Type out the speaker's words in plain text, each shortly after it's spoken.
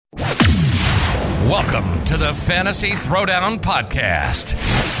Welcome to the Fantasy Throwdown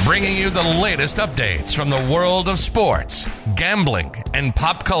Podcast, bringing you the latest updates from the world of sports, gambling, and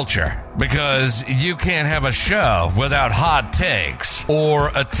pop culture. Because you can't have a show without hot takes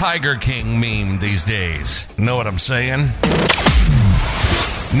or a Tiger King meme these days. Know what I'm saying?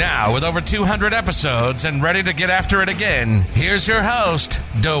 Now, with over 200 episodes and ready to get after it again, here's your host,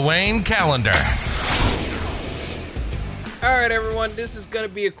 Dwayne Callender. All right, everyone, this is going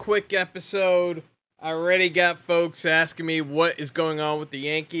to be a quick episode. I already got folks asking me what is going on with the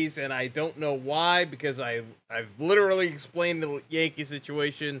Yankees, and I don't know why, because I've literally explained the Yankee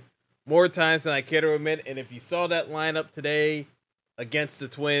situation more times than I care to admit, and if you saw that lineup today against the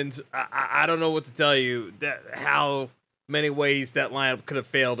Twins, I don't know what to tell you, how many ways that lineup could have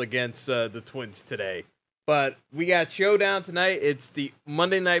failed against the Twins today. But we got showdown tonight. It's the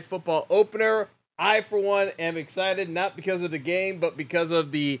Monday Night Football opener. I, for one, am excited, not because of the game, but because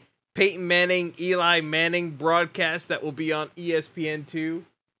of the Peyton Manning, Eli Manning broadcast that will be on ESPN2.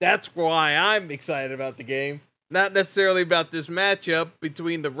 That's why I'm excited about the game. Not necessarily about this matchup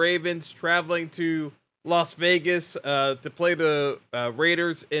between the Ravens traveling to Las Vegas to play the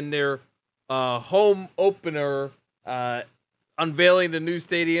Raiders in their home opener, unveiling the new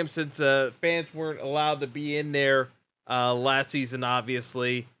stadium since fans weren't allowed to be in there last season,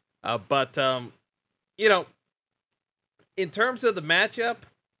 obviously. But in terms of the matchup,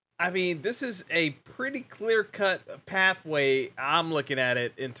 I mean, this is a pretty clear-cut pathway. I'm looking at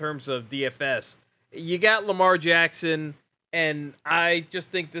it in terms of DFS. You got Lamar Jackson, and I just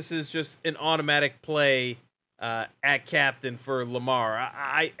think this is just an automatic play at captain for Lamar,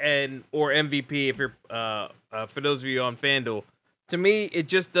 or MVP if you're for those of you on FanDuel. To me, it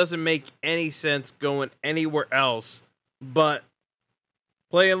just doesn't make any sense going anywhere else but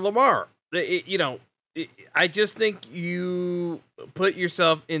playing Lamar. I just think you put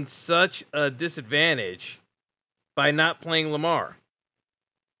yourself in such a disadvantage by not playing Lamar.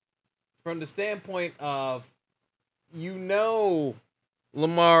 From the standpoint of,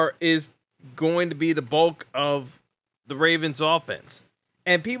 Lamar is going to be the bulk of the Ravens offense.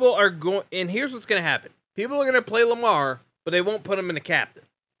 And people are going, and here's what's going to happen. People are going to play Lamar, but they won't put him in a captain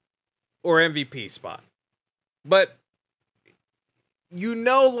or MVP spot. But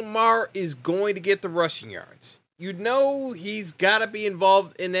Lamar is going to get the rushing yards. He's got to be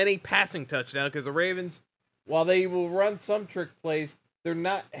involved in any passing touchdown because the Ravens, while they will run some trick plays, they're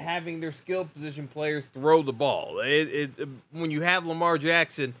not having their skill position players throw the ball. When you have Lamar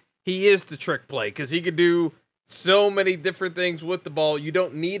Jackson, he is the trick play because he could do so many different things with the ball. You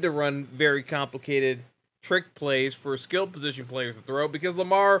don't need to run very complicated trick plays for skill position players to throw because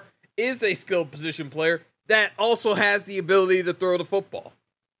Lamar is a skill position player that also has the ability to throw the football.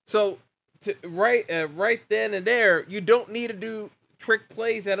 So, right then and there, you don't need to do trick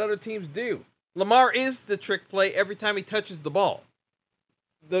plays that other teams do. Lamar is the trick play every time he touches the ball.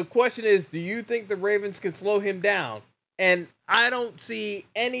 The question is, do you think the Ravens can slow him down? And I don't see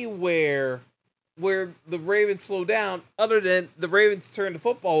anywhere where the Ravens slow down other than the Ravens turn the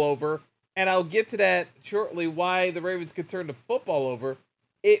football over. And I'll get to that shortly, why the Ravens could turn the football over.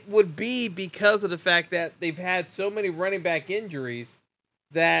 It would be because of the fact that they've had so many running back injuries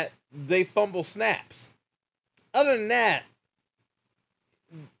that they fumble snaps. Other than that,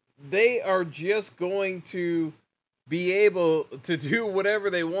 they are just going to be able to do whatever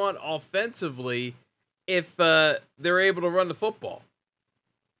they want offensively if they're able to run the football.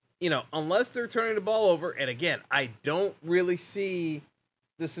 Unless they're turning the ball over, and again, I don't really see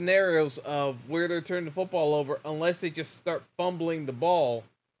the scenarios of where they're turning the football over unless they just start fumbling the ball.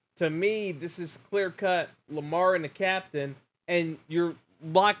 To me, this is clear-cut Lamar and the captain, and you're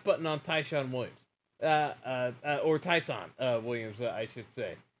lock button on Tyson Williams. Or Tyson Williams, I should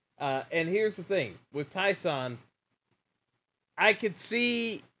say. And here's the thing. With Tyson, I could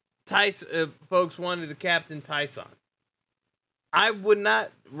see folks wanted to captain Tyson. I would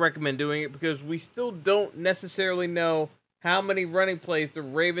not recommend doing it because we still don't necessarily know how many running plays the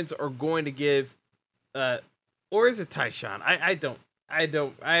Ravens are going to give. Or is it Tyson? I don't.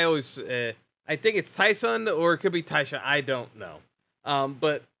 I always. I think it's Tyson or it could be Tyson. I don't know.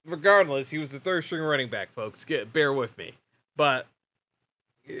 But regardless, he was the third string running back, folks. Bear with me. But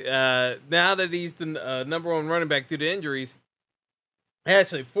now that he's the number one running back due to injuries,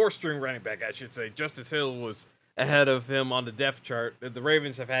 actually fourth string running back, I should say. Justice Hill was ahead of him on the depth chart. The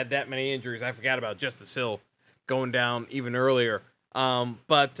Ravens have had that many injuries. I forgot about Justice Hill going down even earlier.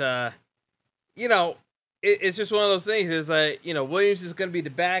 It's just one of those things. Is that Williams is going to be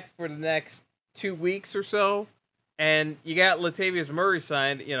the back for the next 2 weeks or so, and you got Latavius Murray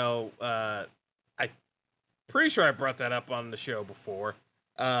signed. I'm pretty sure I brought that up on the show before.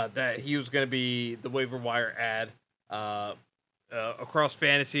 that he was going to be the waiver wire ad across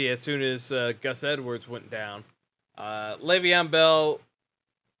fantasy as soon as Gus Edwards went down. Le'Veon Bell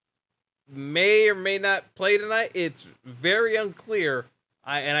may or may not play tonight. It's very unclear.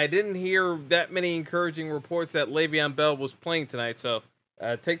 I didn't hear that many encouraging reports that Le'Veon Bell was playing tonight, so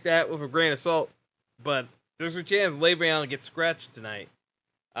take that with a grain of salt. But there's a chance Le'Veon gets scratched tonight.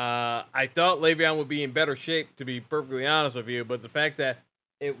 I thought Le'Veon would be in better shape, to be perfectly honest with you, but the fact that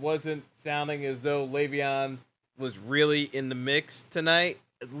it wasn't sounding as though Le'Veon was really in the mix tonight,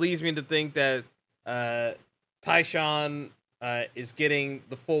 it leads me to think that Tyshawn is getting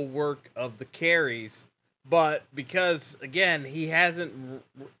the full work of the carries. But because, again, he hasn't,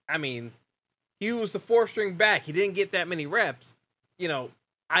 I mean, he was the fourth-string back. He didn't get that many reps.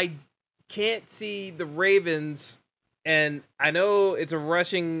 I can't see the Ravens, and I know it's a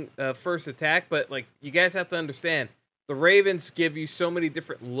rushing first attack, but, you guys have to understand, the Ravens give you so many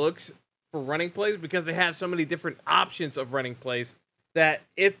different looks for running plays because they have so many different options of running plays that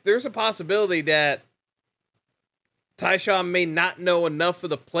if there's a possibility that Tyshawn may not know enough of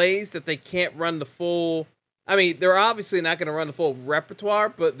the plays that they can't run the full. I mean, they're obviously not going to run the full repertoire,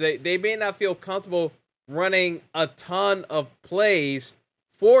 but they may not feel comfortable running a ton of plays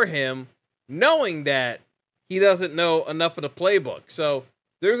for him, knowing that he doesn't know enough of the playbook. So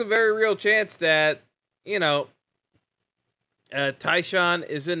there's a very real chance that, Tyshawn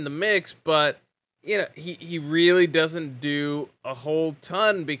is in the mix, but, he really doesn't do a whole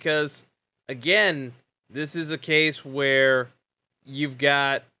ton because, again, this is a case where you've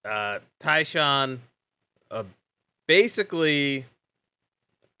got Tyshawn basically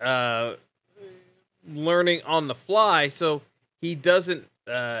learning on the fly, so he doesn't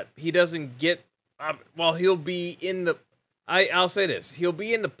get. He'll be in the. I'll say this: he'll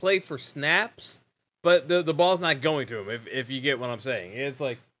be in the play for snaps, but the ball's not going to him. If you get what I'm saying, it's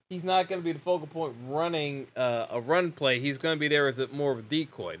like he's not going to be the focal point running a run play. He's going to be there as more of a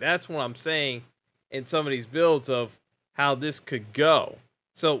decoy. That's what I'm saying in some of these builds of how this could go.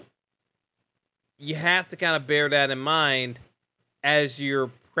 So you have to kind of bear that in mind as you're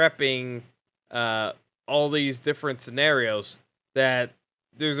prepping all these different scenarios, that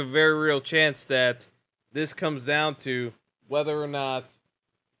there's a very real chance that this comes down to whether or not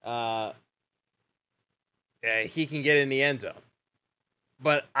he can get in the end zone.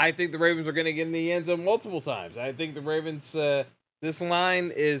 But I think the Ravens are going to get in the end zone multiple times. I think the Ravens, this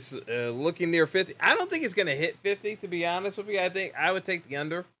line is looking near 50. I don't think it's going to hit 50, to be honest with you. I think I would take the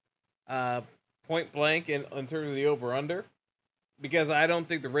under, point blank, in terms of the over-under, because I don't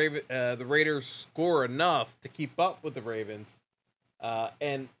think the Raiders score enough to keep up with the Ravens.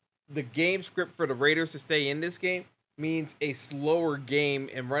 And the game script for the Raiders to stay in this game means a slower game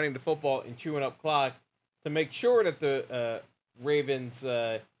in running the football and chewing up clock to make sure that the Ravens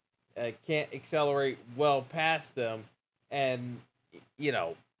can't accelerate well past them. And,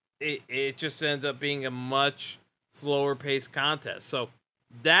 it just ends up being a much slower paced contest. So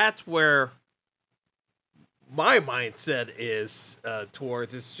that's where my mindset is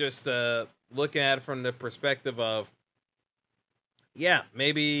towards. It's just looking at it from the perspective of,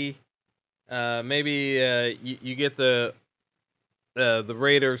 maybe you get the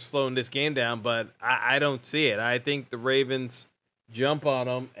Raiders slowing this game down, but I don't see it. I think the Ravens jump on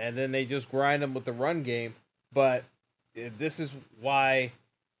them and then they just grind them with the run game. But this is why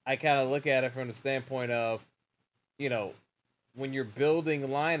I kind of look at it from the standpoint of, when you're building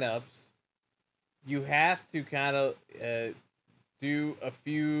lineups, you have to kind of do a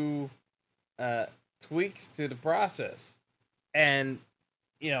few tweaks to the process. And,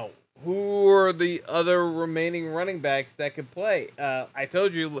 who are the other remaining running backs that could play? I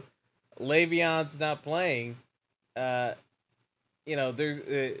told you Le'Veon's not playing. There's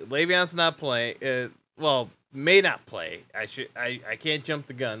Le'Veon's not playing. May not play. I can't jump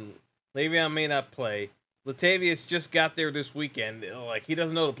the gun. Le'Veon may not play. Latavius just got there this weekend. He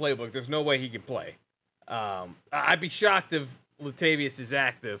doesn't know the playbook. There's no way he can play. I'd be shocked if Latavius is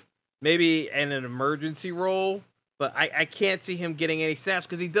active. Maybe in an emergency role, but I can't see him getting any snaps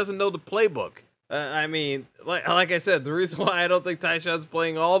because he doesn't know the playbook. Like I said, the reason why I don't think Tyshawn's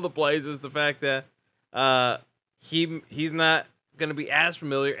playing all the plays is the fact that he's not going to be as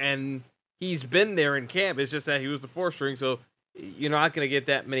familiar, and he's been there in camp. It's just that he was the fourth string, so you're not going to get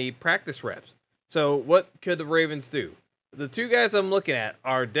that many practice reps. So what could the Ravens do? The two guys I'm looking at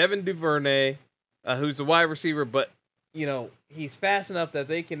are Devin Duvernay, who's the wide receiver, but he's fast enough that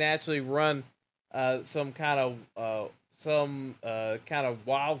they can actually run some kind of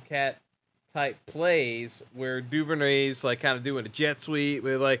wildcat type plays where Duvernay's kind of doing a jet sweep.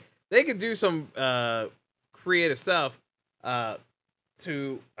 Where they could do some creative stuff.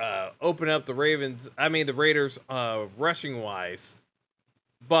 to open up the Raiders rushing wise.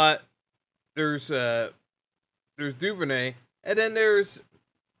 But there's Duvernay, and then there's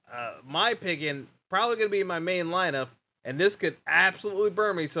my pick, and probably going to be my main lineup, and this could absolutely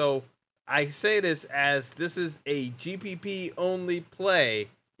burn me. So I say this as this is a GPP only play.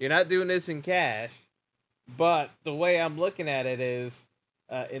 You're not doing this in cash, but the way I'm looking at it is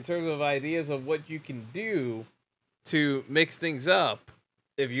in terms of ideas of what you can do to mix things up.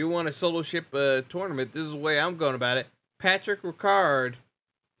 If you want to solo ship a tournament, this is the way I'm going about it. Patrick Ricard,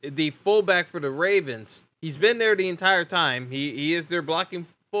 the fullback for the Ravens, he's been there the entire time. He is their blocking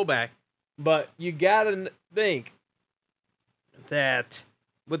fullback, but you gotta think that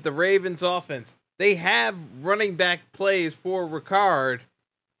with the Ravens offense, they have running back plays for Ricard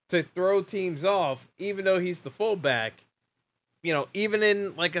to throw teams off, even though he's the fullback. You know, even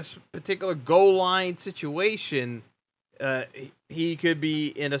in like a particular goal line situation, he could be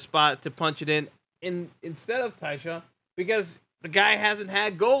in a spot to punch it in instead of Tyshawn, because the guy hasn't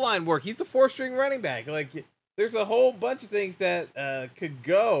had goal line work. He's the 4th-string running back. Like, there's a whole bunch of things that could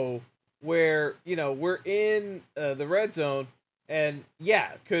go where, you know, we're in the red zone. And,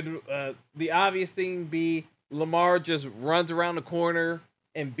 yeah, could the obvious thing be Lamar just runs around the corner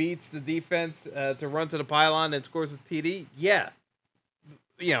and beats the defense to run to the pylon and scores a TD? Yeah.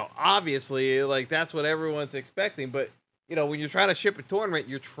 You know, obviously, like, that's what everyone's expecting. But, you know, when you're trying to ship a tournament,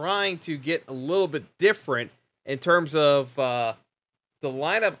 you're trying to get a little bit different in terms of the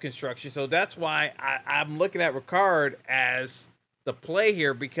lineup construction. So that's why I'm looking at Ricard as the play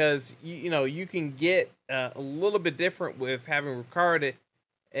here, because, you know, you can get a little bit different with having Ricard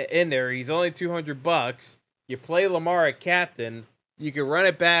in there. He's only $200. You play Lamar at captain. You can run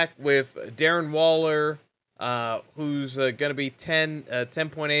it back with Darren Waller, who's going to be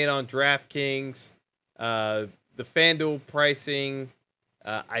 10.8 on DraftKings. The FanDuel pricing,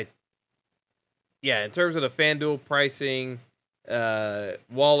 in terms of the FanDuel pricing,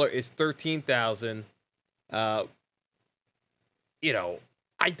 Waller is 13,000. You know,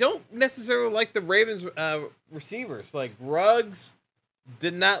 I don't necessarily like the Ravens receivers. Like, Ruggs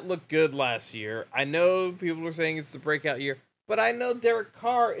did not look good last year. I know people are saying it's the breakout year, but I know Derek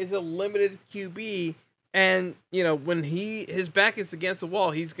Carr is a limited QB, and, you know, when his back is against the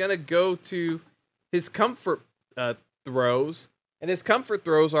wall, he's gonna go to his comfort throws, and his comfort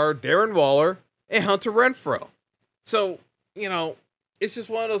throws are Darren Waller and Hunter Renfrow. So, you know, it's just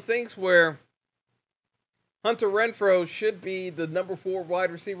one of those things where Hunter Renfrow should be the number 4 wide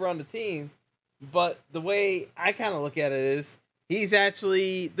receiver on the team, but the way I kind of look at it is he's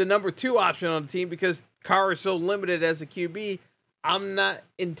actually the number 2 option on the team because Carr is so limited as a QB. I'm not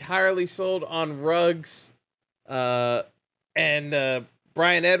entirely sold on Ruggs and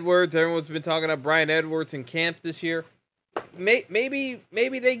Bryan Edwards. Everyone's been talking about Bryan Edwards in camp this year. Maybe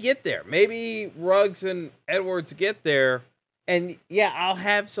they get there. Maybe Ruggs and Edwards get there, and yeah, I'll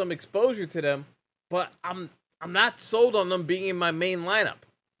have some exposure to them. But I'm not sold on them being in my main lineup.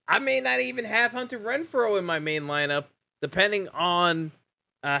 I may not even have Hunter Renfrow in my main lineup, depending on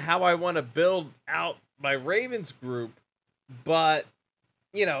how I want to build out my Ravens group. But,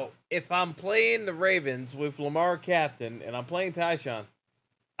 you know, if I'm playing the Ravens with Lamar captain and I'm playing Tyshawn,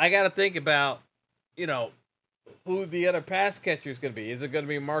 I got to think about, you know, who the other pass catcher is going to be. Is it going to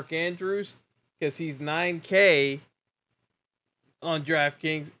be Mark Andrews? Because he's $9K on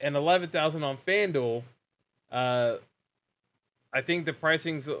DraftKings and 11,000 on FanDuel. I think the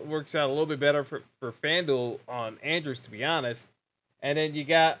pricing works out a little bit better for FanDuel on Andrews, to be honest. And then you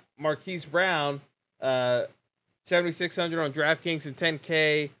got Marquise Brown, 7,600 on DraftKings and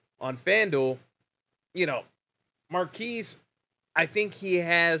 10K on FanDuel. You know, Marquise, I think he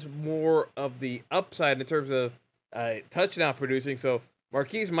has more of the upside in terms of touchdown producing. So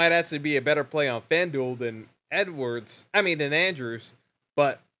Marquise might actually be a better play on FanDuel than Andrews,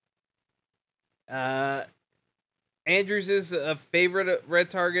 but Andrews is a favorite red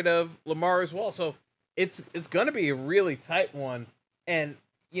target of Lamar as well. So it's going to be a really tight one, and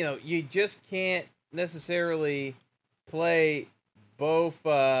you know, you just can't necessarily play both.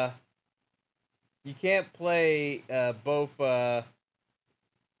 You can't play both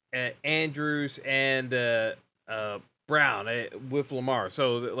Andrews and Brown with Lamar.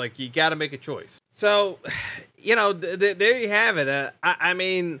 So, like, you got to make a choice. So, you know, there you have it. I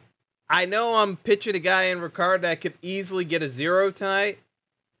mean, I know I'm pitching a guy in Ricard that could easily get a 0 tonight.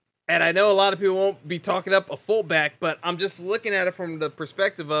 And I know a lot of people won't be talking up a fullback, but I'm just looking at it from the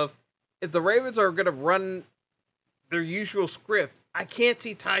perspective of if the Ravens are going to run their usual script, I can't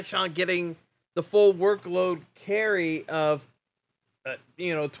see Tyshawn getting the full workload carry of,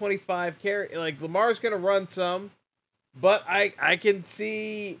 25 carry. Like, Lamar's going to run some. but I can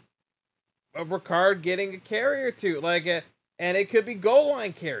see a Ricard getting a carry or two, and it could be goal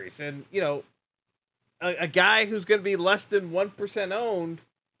line carries, and a guy who's going to be less than 1% owned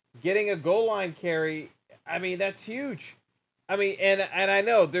getting a goal line carry. I mean, that's huge. I mean, and I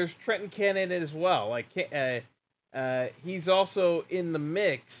know there's Trenton Cannon as well. He's also in the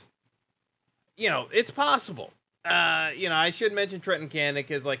mix. It's possible. I should mention Trenton Cannon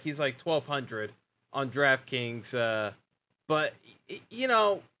because he's 1,200 on DraftKings. But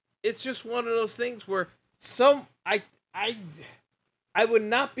it's just one of those things where I would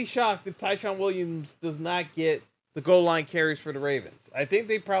not be shocked if Tyshawn Williams does not get the goal line carries for the Ravens. I think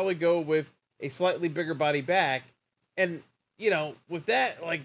they probably go with a slightly bigger body back, and with that,